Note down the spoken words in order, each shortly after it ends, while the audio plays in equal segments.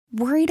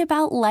Worried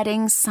about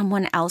letting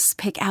someone else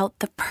pick out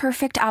the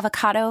perfect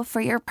avocado for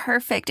your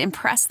perfect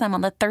impress them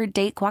on the third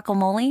date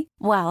guacamole?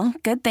 Well,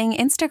 good thing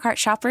Instacart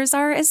shoppers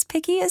are as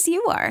picky as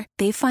you are.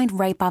 They find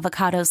ripe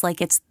avocados like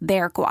it's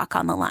their guac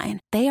on the line.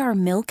 They are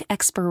milk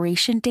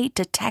expiration date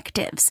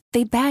detectives.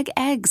 They bag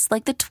eggs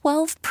like the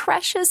 12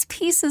 precious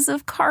pieces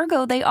of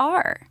cargo they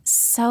are.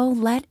 So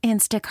let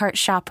Instacart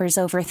shoppers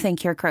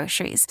overthink your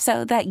groceries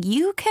so that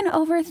you can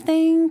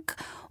overthink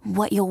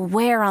what you'll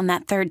wear on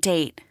that third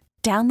date.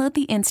 Download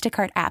the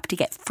Instacart app to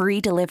get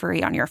free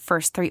delivery on your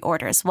first 3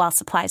 orders while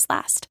supplies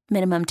last.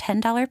 Minimum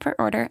 $10 per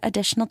order.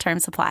 Additional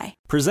terms apply.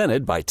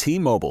 Presented by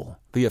T-Mobile,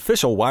 the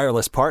official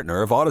wireless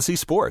partner of Odyssey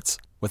Sports.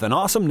 With an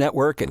awesome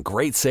network and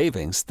great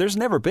savings, there's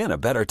never been a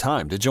better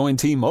time to join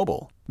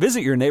T-Mobile. Visit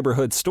your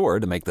neighborhood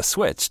store to make the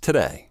switch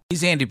today.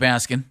 He's Andy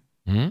Baskin,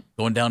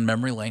 going down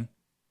memory lane.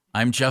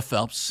 I'm Jeff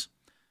Phelps.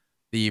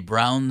 The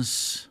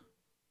Browns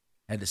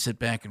had to sit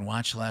back and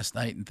watch last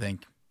night and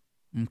think,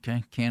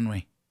 okay, can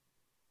we?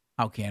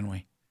 How can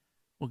we?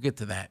 We'll get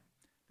to that.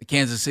 The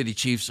Kansas City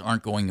Chiefs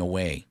aren't going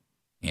away,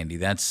 Andy.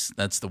 That's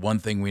the one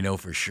thing we know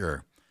for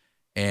sure.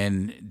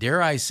 And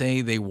dare I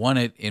say they won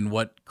it in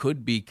what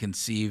could be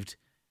conceived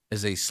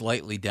as a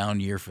slightly down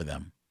year for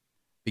them.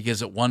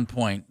 Because at one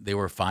point they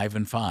were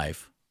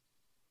 5-5.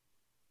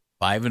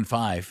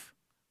 5-5.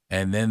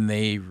 And then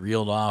they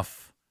reeled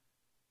off,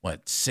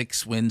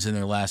 6 wins in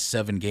their last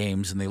 7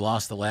 games. And they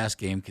lost the last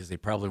game because they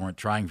probably weren't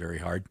trying very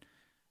hard.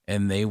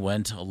 And they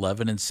went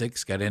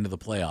 11-6, got into the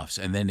playoffs.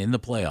 And then in the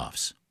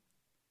playoffs,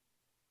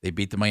 they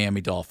beat the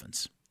Miami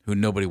Dolphins, who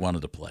nobody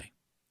wanted to play.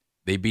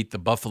 They beat the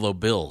Buffalo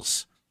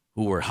Bills,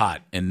 who were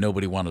hot and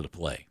nobody wanted to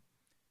play.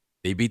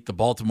 They beat the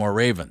Baltimore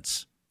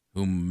Ravens,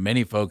 whom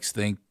many folks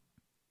think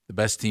the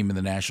best team in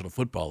the National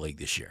Football League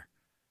this year.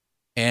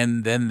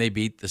 And then they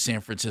beat the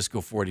San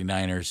Francisco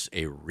 49ers,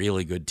 a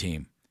really good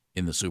team,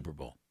 in the Super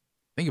Bowl.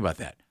 Think about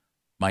that.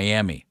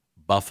 Miami,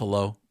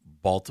 Buffalo,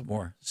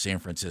 Baltimore, San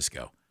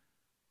Francisco.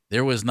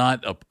 There was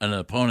not an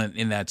opponent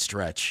in that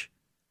stretch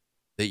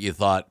that you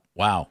thought,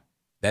 wow,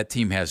 that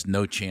team has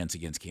no chance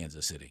against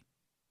Kansas City.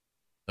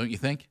 Don't you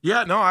think?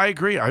 Yeah, no, I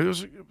agree. It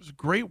was a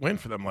great win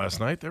for them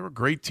last night. They were a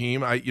great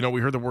team.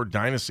 We heard the word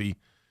dynasty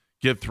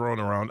get thrown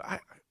around.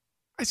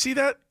 I see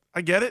that.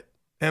 I get it.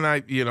 And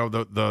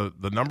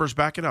the numbers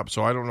back it up.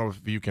 So I don't know if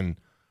you can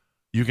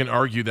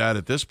argue that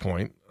at this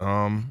point,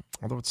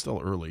 although it's still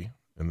early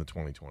in the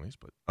 2020s,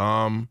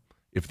 but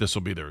if this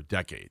will be their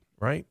decade,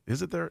 right?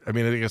 Is it there? I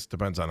mean, I guess it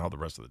depends on how the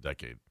rest of the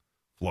decade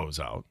flows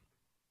out.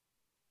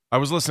 I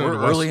was listening We're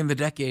to early in the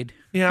decade.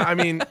 Yeah, I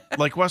mean,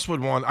 like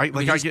Westwood won.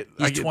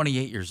 He's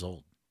 28 years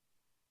old.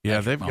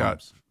 Yeah, Patrick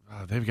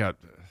they've got.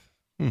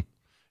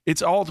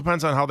 It's all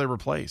depends on how they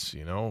replace,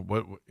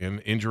 what in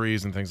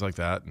injuries and things like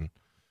that. And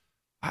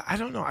I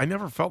don't know. I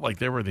never felt like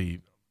they were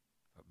the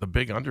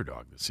big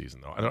underdog this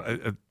season,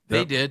 though.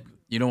 They did.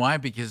 You know why?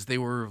 Because they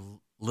were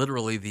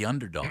literally the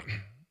underdog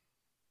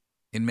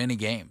in many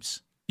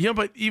games. Yeah,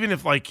 but even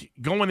if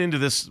going into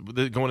this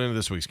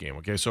week's game,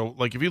 okay, so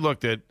if you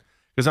looked at,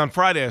 because on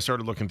Friday I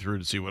started looking through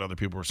to see what other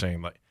people were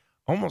saying,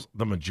 almost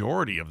the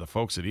majority of the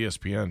folks at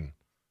ESPN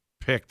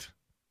picked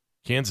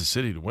Kansas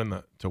City to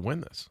win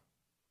this.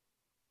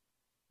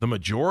 The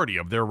majority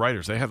of their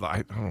writers, they had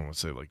I don't know, let's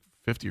say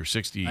 50 or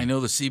 60. I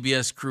know the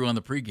CBS crew on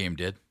the pregame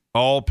did.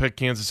 All picked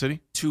Kansas City?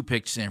 2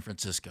 picked San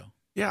Francisco.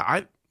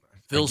 Yeah,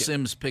 Phil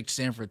Simms picked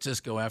San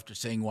Francisco after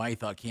saying why he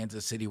thought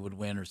Kansas City would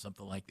win or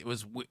something like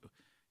that.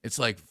 It's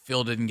like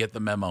Phil didn't get the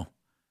memo.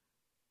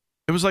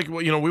 It was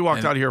we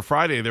walked out here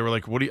Friday. They were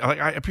like, "What do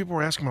you?" People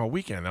were asking me all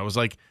weekend. I was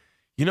like,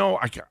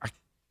 I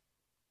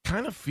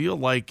kind of feel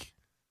like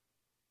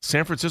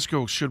San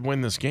Francisco should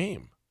win this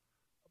game,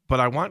 but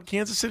I want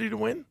Kansas City to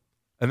win.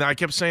 And I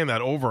kept saying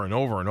that over and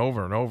over and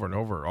over and over and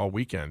over all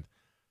weekend.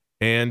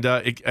 And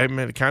it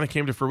kind of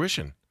came to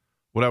fruition,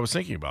 what I was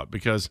thinking about.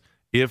 Because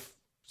if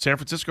San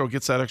Francisco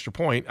gets that extra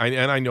point,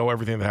 and I know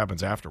everything that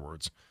happens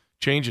afterwards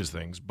changes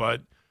things,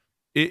 but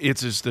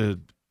it's just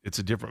it's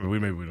a different.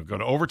 Maybe we don't go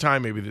to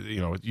overtime. Maybe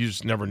you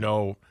just never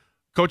know.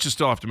 Coaches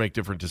still have to make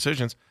different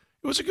decisions.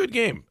 It was a good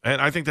game,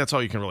 and I think that's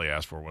all you can really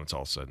ask for when it's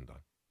all said and done.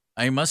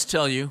 I must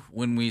tell you,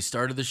 when we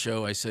started the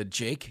show, I said,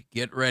 Jake,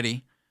 get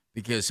ready,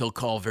 because he'll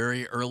call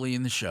very early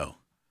in the show.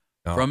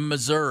 Oh. From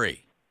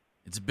Missouri,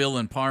 it's Bill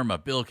in Parma.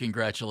 Bill,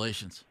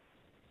 congratulations.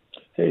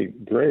 Hey,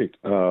 great.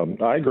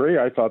 I agree.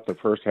 I thought the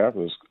first half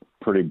was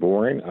pretty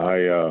boring.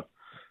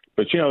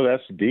 But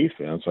that's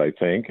defense, I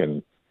think,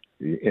 and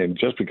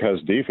just because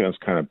defense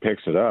kind of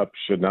picks it up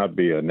should not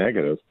be a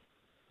negative.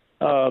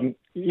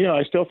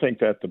 I still think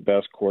that the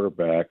best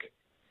quarterback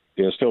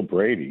is still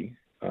Brady.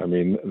 I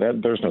mean,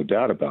 there's no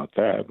doubt about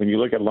that. When you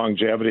look at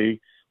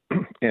longevity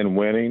and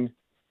winning,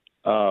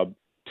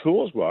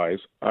 tools-wise,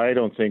 I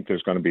don't think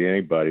there's going to be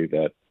anybody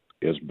that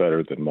is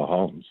better than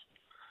Mahomes.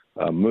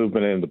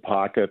 Movement in the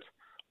pocket,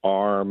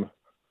 arm,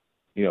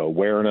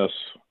 awareness.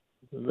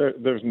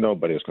 There's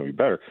nobody that's going to be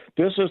better.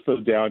 This is the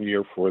down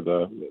year for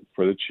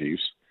the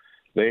Chiefs.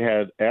 They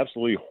had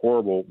absolutely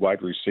horrible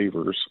wide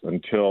receivers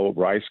until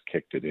Rice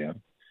kicked it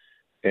in.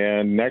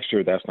 And next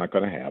year, that's not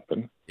going to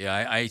happen.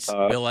 Yeah,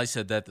 Bill, I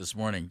said that this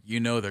morning. You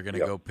know they're going to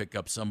go pick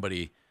up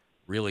somebody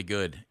really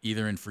good,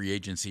 either in free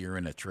agency or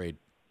in a trade.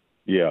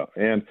 Yeah,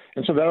 and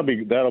so that'll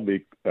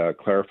be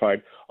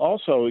clarified.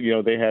 Also,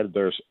 they had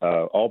their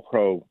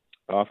All-Pro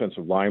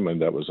offensive lineman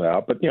that was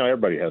out, but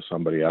everybody has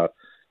somebody out.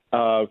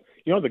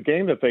 The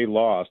game that they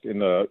lost in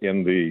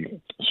the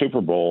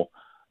Super Bowl,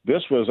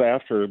 this was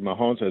after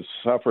Mahomes had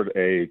suffered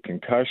a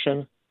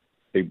concussion,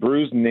 a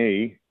bruised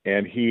knee,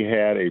 and he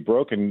had a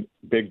broken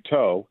big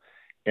toe,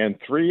 and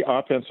 3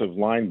 offensive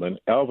linemen.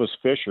 Elvis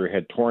Fisher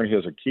had torn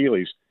his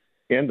Achilles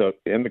in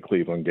the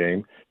Cleveland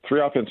game.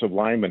 3 offensive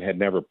linemen had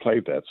never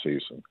played that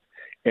season,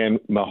 and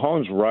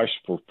Mahomes rushed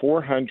for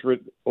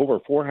over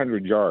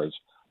 400 yards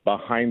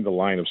behind the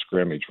line of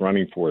scrimmage,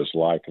 running for his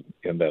life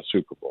in that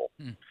Super Bowl.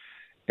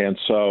 And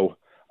so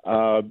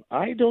I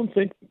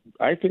think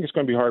it's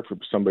going to be hard for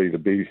somebody to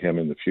beat him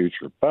in the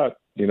future. But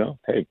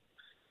hey,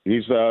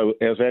 he's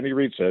as Andy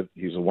Reid said,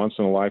 he's a once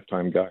in a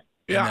lifetime guy.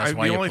 Yeah, and that's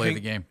why you play the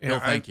game. Bill,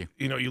 thank you.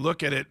 You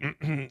look at it,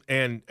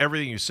 and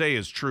everything you say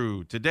is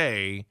true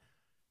today.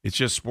 It's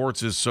just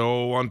sports is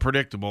so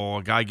unpredictable.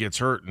 A guy gets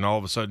hurt, and all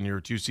of a sudden you're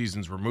 2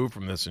 seasons removed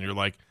from this, and you're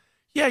like,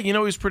 yeah,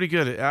 he's pretty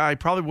good. I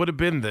probably would have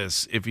been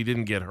this if he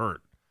didn't get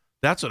hurt.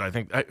 That's what I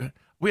think.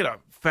 We had a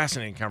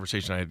fascinating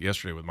conversation I had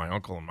yesterday with my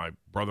uncle and my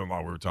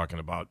brother-in-law. We were talking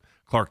about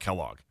Clark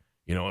Kellogg,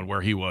 and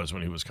where he was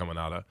when he was coming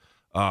out of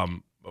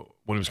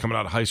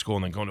high school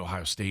and then going to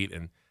Ohio State.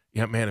 And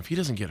yeah, man, if he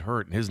doesn't get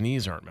hurt and his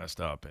knees aren't messed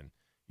up, and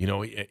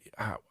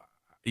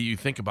you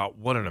think about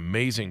what an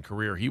amazing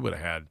career he would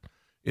have had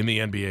in the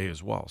NBA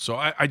as well. So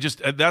I just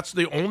that's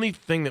the only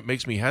thing that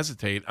makes me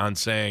hesitate on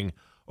saying,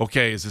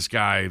 okay, is this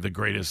guy the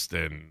greatest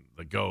and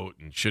the GOAT,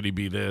 and should he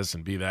be this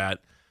and be that?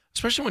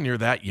 Especially when you're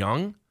that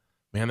young,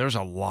 man, there's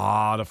a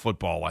lot of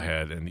football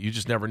ahead, and you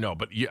just never know.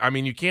 But, you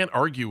can't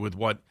argue with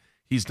what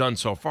he's done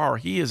so far.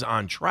 He is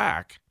on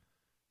track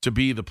to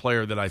be the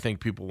player that I think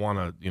people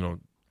want to,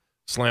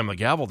 slam the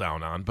gavel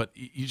down on. But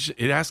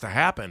it has to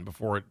happen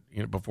before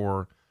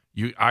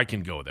I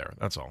can go there.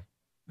 That's all.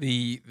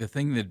 The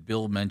thing that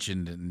Bill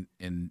mentioned,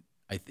 and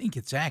I think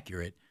it's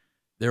accurate,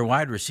 their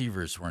wide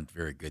receivers weren't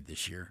very good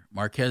this year.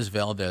 Marquez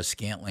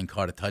Valdez-Scantling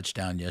caught a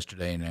touchdown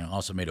yesterday and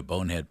also made a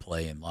bonehead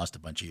play and lost a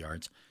bunch of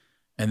yards.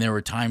 And there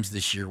were times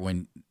this year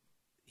when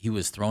he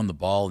was throwing the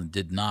ball and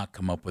did not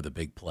come up with a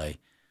big play.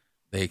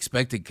 They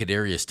expected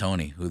Kadarius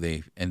Toney, who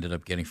they ended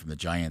up getting from the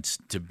Giants,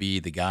 to be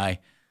the guy.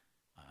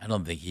 I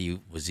don't think he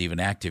was even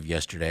active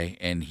yesterday,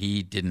 and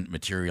he didn't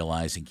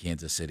materialize in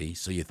Kansas City.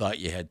 So you thought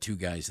you had 2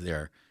 guys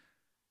there.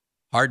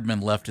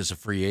 Hardman left as a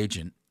free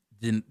agent.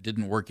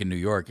 Didn't work in New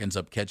York, ends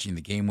up catching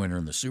the game winner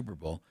in the Super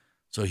Bowl.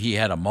 So he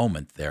had a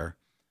moment there.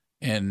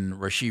 And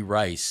Rashee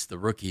Rice, the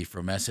rookie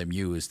from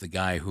SMU, is the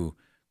guy who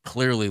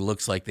clearly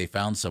looks like they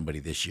found somebody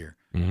this year.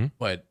 Mm-hmm.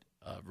 But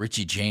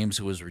Richie James,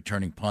 who was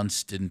returning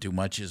punts, didn't do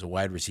much as a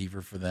wide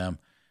receiver for them.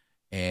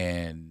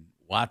 And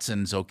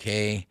Watson's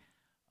okay.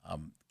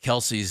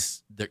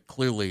 Kelsey's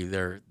clearly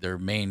their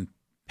main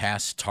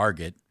pass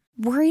target.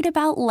 Worried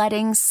about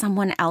letting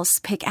someone else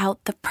pick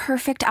out the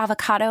perfect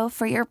avocado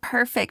for your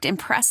perfect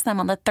impress them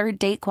on the 3rd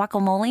date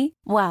guacamole?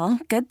 Well,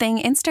 good thing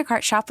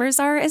Instacart shoppers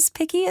are as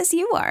picky as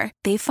you are.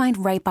 They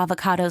find ripe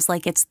avocados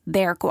like it's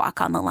their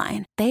guac on the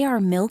line. They are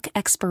milk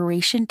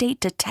expiration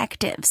date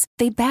detectives.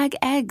 They bag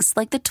eggs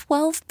like the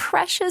 12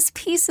 precious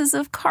pieces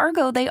of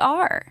cargo they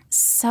are.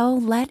 So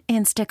let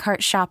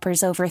Instacart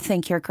shoppers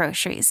overthink your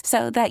groceries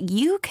so that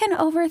you can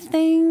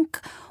overthink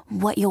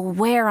what you'll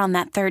wear on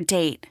that 3rd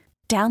date.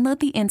 Download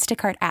the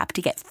Instacart app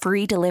to get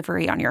free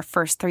delivery on your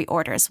first 3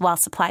 orders while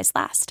supplies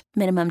last.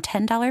 Minimum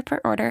 $10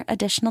 per order.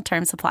 Additional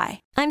terms apply.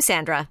 I'm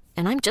Sandra,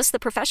 and I'm just the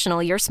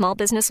professional your small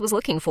business was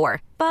looking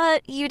for.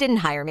 But you didn't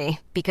hire me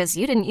because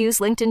you didn't use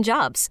LinkedIn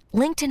Jobs.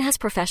 LinkedIn has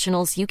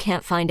professionals you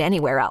can't find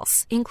anywhere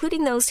else,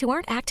 including those who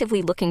aren't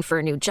actively looking for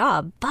a new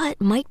job,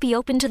 but might be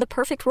open to the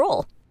perfect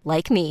role,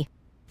 like me.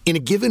 In a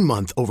given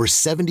month, over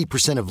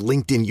 70% of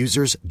LinkedIn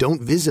users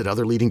don't visit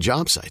other leading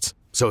job sites.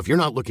 So if you're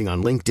not looking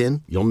on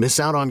LinkedIn, you'll miss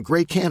out on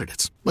great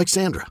candidates like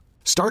Sandra.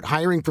 Start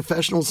hiring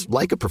professionals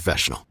like a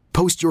professional.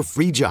 Post your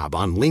free job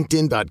on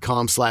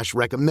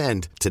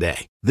linkedin.com/recommend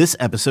today. This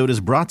episode is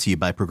brought to you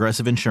by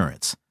Progressive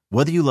Insurance.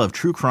 Whether you love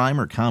true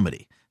crime or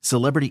comedy,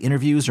 celebrity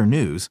interviews or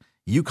news,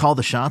 you call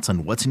the shots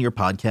on what's in your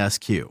podcast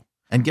queue.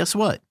 And guess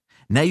what?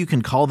 Now you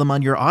can call them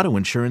on your auto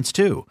insurance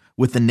too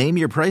with the Name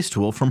Your Price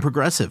tool from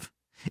Progressive.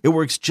 It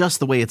works just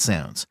the way it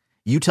sounds.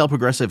 You tell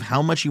Progressive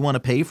how much you want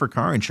to pay for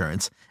car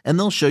insurance, and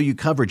they'll show you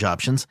coverage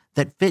options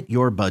that fit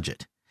your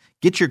budget.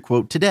 Get your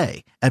quote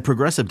today at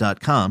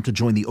Progressive.com to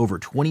join the over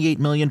 28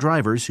 million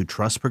drivers who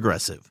trust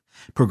Progressive.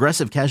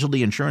 Progressive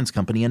Casualty Insurance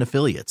Company and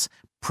Affiliates.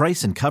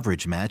 Price and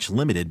coverage match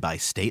limited by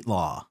state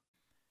law.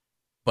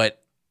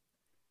 But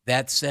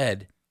that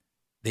said,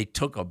 they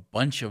took a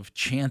bunch of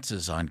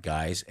chances on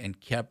guys and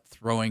kept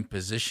throwing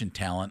position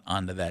talent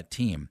onto that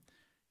team.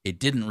 It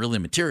didn't really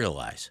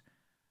materialize.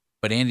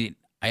 But Andy,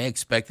 I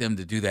expect them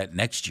to do that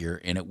next year,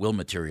 and it will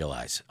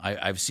materialize.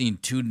 I've seen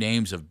 2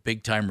 names of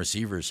big-time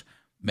receivers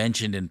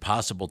mentioned in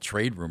possible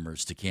trade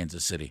rumors to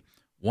Kansas City.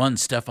 One,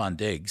 Stephon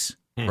Diggs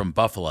from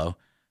Buffalo,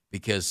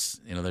 because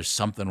there's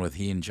something with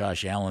he and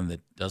Josh Allen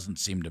that doesn't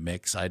seem to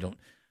mix.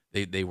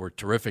 They were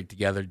terrific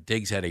together.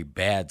 Diggs had a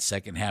bad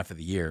second half of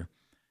the year,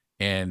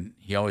 and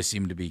he always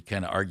seemed to be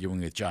kind of arguing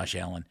with Josh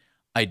Allen.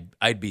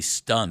 I'd be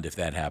stunned if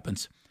that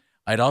happens.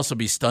 I'd also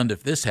be stunned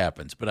if this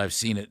happens, but I've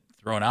seen it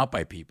thrown out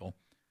by people.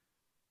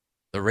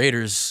 The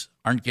Raiders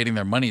aren't getting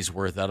their money's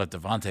worth out of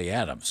Devontae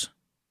Adams.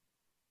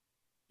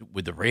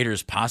 Would the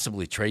Raiders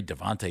possibly trade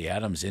Devontae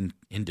Adams in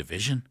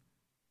division?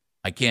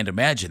 I can't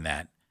imagine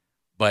that,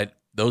 but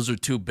those are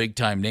two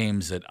big-time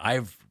names that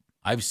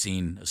I've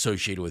seen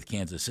associated with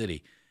Kansas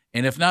City.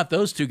 And if not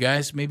those two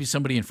guys, maybe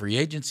somebody in free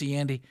agency,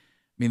 Andy. I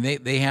mean,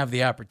 they have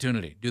the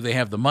opportunity. Do they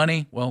have the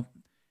money? Well,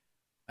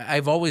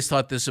 I've always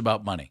thought this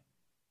about money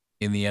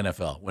in the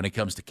NFL when it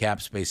comes to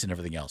cap space and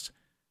everything else.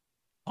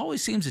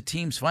 Always seems that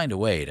teams find a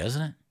way,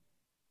 doesn't it?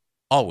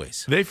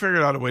 Always. They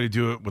figured out a way to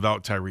do it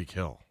without Tyreek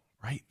Hill,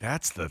 right?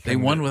 That's the thing.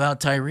 They won without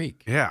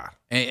Tyreek. Yeah.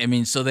 I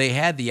mean, so they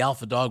had the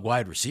alpha dog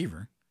wide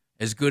receiver,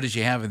 as good as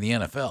you have in the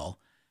NFL.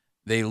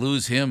 They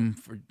lose him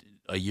for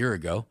a year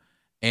ago,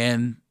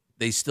 and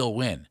they still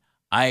win.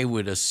 I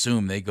would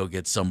assume they go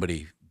get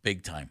somebody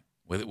big time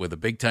with a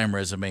big time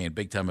resume and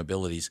big time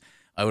abilities.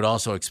 I would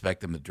also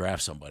expect them to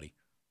draft somebody,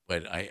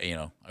 but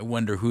I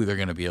wonder who they're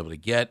going to be able to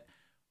get.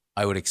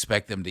 I would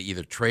expect them to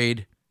either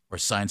trade or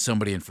sign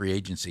somebody in free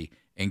agency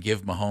and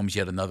give Mahomes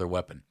yet another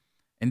weapon.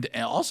 And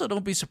also,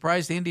 don't be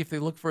surprised, Andy, if they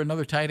look for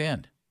another tight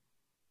end.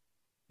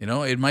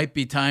 It might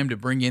be time to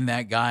bring in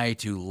that guy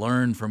to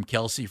learn from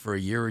Kelsey for a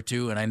year or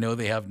two. And I know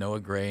they have Noah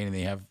Gray and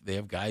they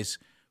have guys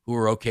who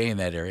are okay in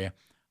that area.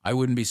 I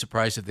wouldn't be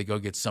surprised if they go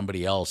get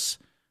somebody else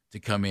to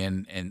come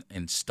in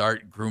and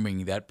start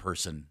grooming that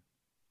person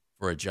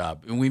for a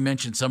job. And we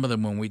mentioned some of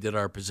them when we did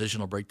our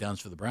positional breakdowns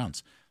for the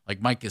Browns.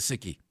 Like Mike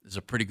Gesicki is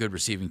a pretty good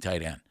receiving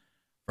tight end.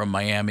 From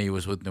Miami, he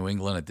was with New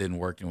England. It didn't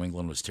work. New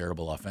England was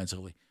terrible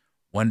offensively.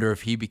 Wonder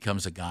if he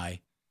becomes a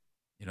guy,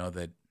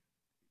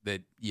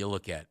 that you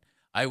look at.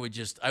 I would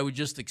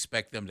just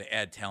expect them to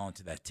add talent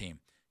to that team.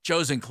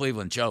 Joe's in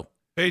Cleveland. Joe.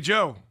 Hey,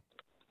 Joe.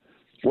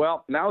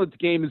 Well, now that the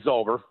game is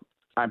over,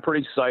 I'm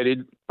pretty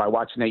excited by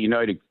watching that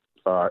United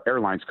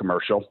Airlines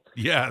commercial.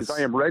 Yes. Because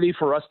I am ready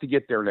for us to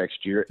get there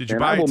next year. Did you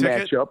buy a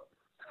ticket?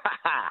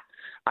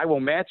 I will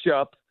match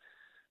up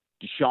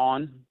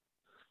Deshaun,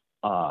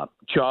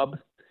 Chubb,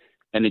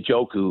 and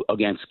Njoku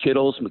against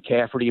Kittles,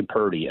 McCaffrey, and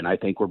Purdy, and I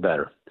think we're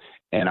better.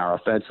 And our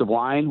offensive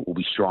line will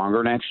be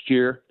stronger next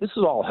year. This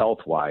is all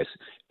health-wise.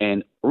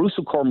 And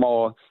Russell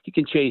Cormoa, he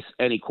can chase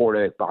any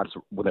quarterback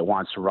that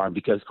wants to run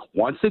because,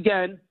 once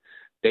again,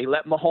 they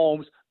let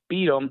Mahomes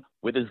beat him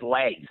with his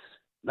legs.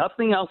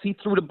 Nothing else. He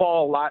threw the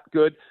ball a lot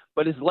good,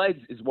 but his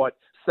legs is what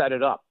set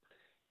it up.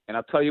 And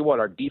I'll tell you what,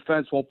 our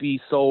defense won't be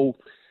so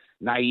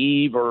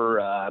naive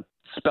or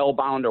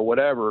spellbound or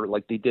whatever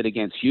like they did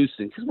against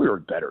Houston because we were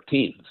a better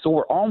team. So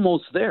we're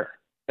almost there.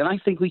 And I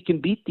think we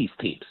can beat these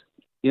teams,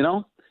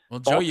 Well,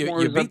 Joe,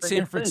 you beat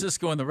San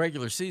Francisco in the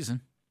regular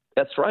season.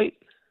 That's right.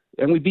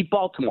 And we beat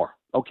Baltimore,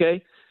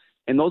 okay?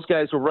 And those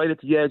guys were right at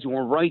the edge, and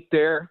we're right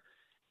there.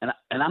 And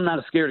I'm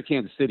not scared of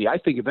Kansas City. I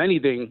think, if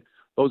anything,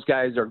 those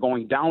guys are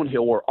going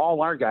downhill where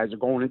all our guys are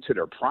going into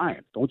their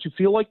prime. Don't you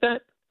feel like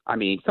that? I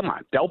mean, come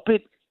on,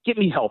 Delpit, get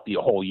me healthy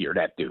a whole year,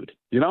 that dude.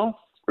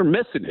 We're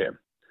missing him.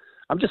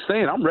 I'm just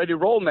saying, I'm ready to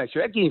roll next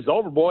year. That game's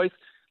over, boys.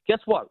 Guess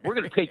what? We're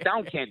going to take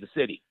down Kansas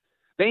City.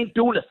 They ain't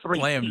doing a 3.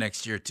 Play them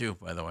next year, too,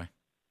 by the way.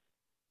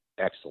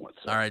 Excellent.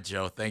 All right,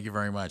 Joe. Thank you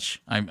very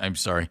much. I'm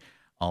sorry.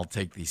 I'll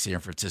take the San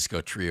Francisco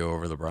trio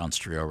over the Browns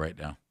trio right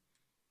now.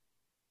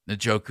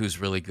 Njoku's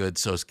really good.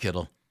 So is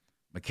Kittle.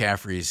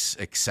 McCaffrey's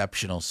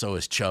exceptional. So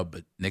is Chubb,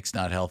 but Nick's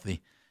not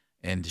healthy,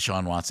 and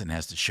Deshaun Watson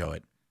has to show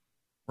it.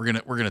 We're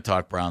gonna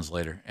talk Browns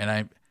later,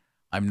 and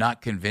I'm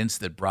not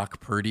convinced that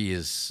Brock Purdy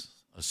is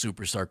a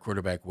superstar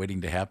quarterback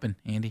waiting to happen,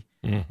 Andy.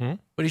 Mm-hmm.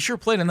 But he sure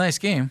played a nice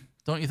game,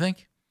 don't you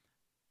think?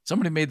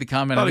 Somebody made the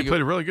comment. I thought he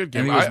played a really good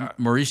game. I think it was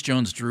Maurice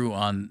Jones-Drew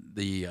on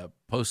the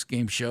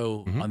post-game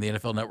show on the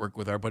NFL Network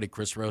with our buddy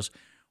Chris Rose,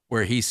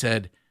 where he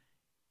said,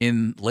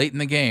 late in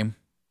the game,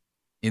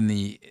 at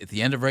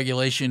the end of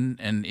regulation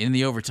and in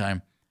the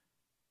overtime,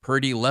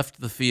 Purdy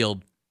left the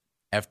field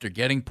after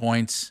getting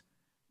points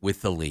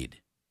with the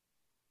lead.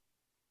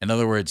 In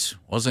other words,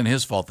 wasn't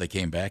his fault they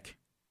came back.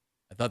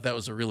 I thought that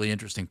was a really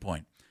interesting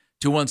point.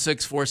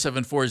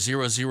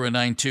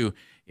 216-474-0092.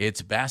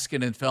 It's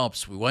Baskin and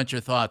Phelps. We want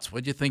your thoughts.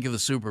 What'd you think of the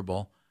Super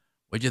Bowl?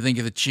 What'd you think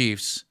of the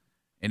Chiefs?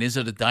 And is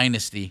it a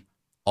dynasty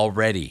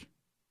already?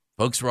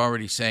 Folks were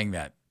already saying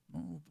that.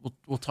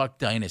 We'll talk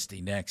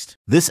dynasty next.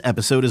 This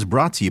episode is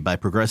brought to you by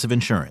Progressive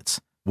Insurance.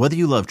 Whether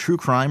you love true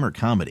crime or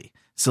comedy,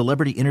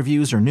 celebrity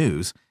interviews or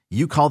news,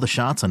 you call the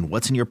shots on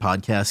what's in your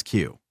podcast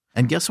queue.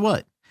 And guess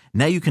what?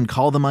 Now you can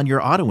call them on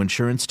your auto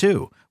insurance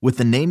too with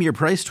the Name Your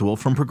Price tool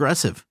from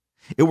Progressive.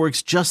 It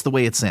works just the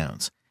way it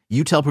sounds.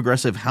 You tell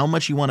Progressive how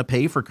much you want to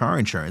pay for car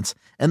insurance,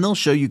 and they'll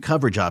show you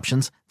coverage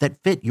options that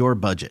fit your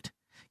budget.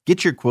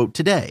 Get your quote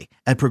today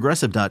at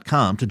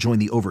Progressive.com to join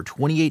the over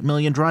 28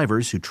 million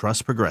drivers who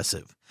trust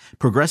Progressive.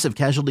 Progressive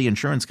Casualty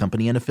Insurance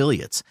Company and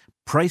Affiliates.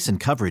 Price and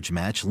coverage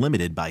match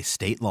limited by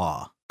state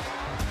law.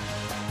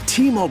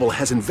 T-Mobile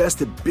has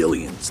invested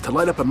billions to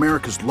light up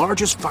America's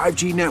largest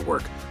 5G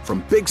network,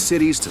 from big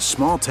cities to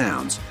small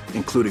towns,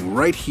 including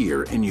right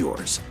here in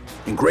yours.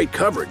 And great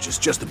coverage is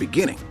just the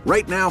beginning.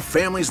 Right now,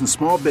 families and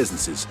small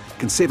businesses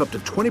can save up to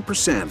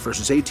 20%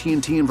 versus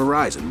AT&T and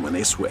Verizon when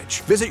they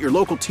switch. Visit your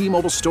local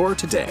T-Mobile store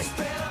today.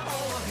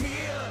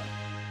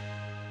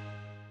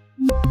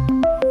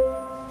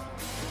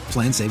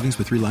 Plan savings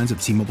with 3 lines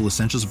of T-Mobile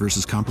Essentials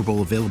versus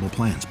comparable available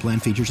plans. Plan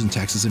features and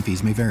taxes and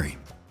fees may vary.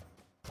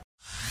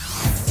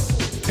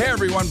 Hey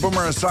everyone,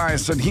 Boomer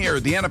Esiason here.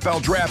 The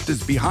NFL Draft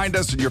is behind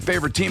us and your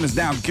favorite team is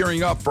now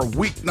gearing up for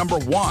week number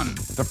 1.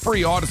 The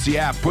free Odyssey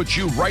app puts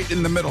you right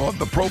in the middle of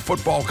the pro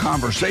football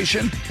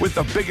conversation with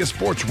the biggest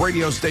sports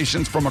radio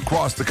stations from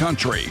across the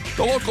country.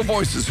 The local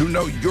voices who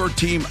know your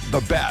team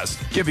the best,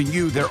 giving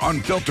you their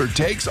unfiltered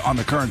takes on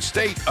the current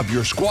state of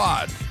your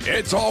squad.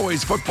 It's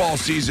always football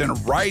season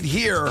right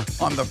here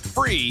on the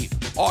free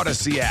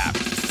Odyssey app.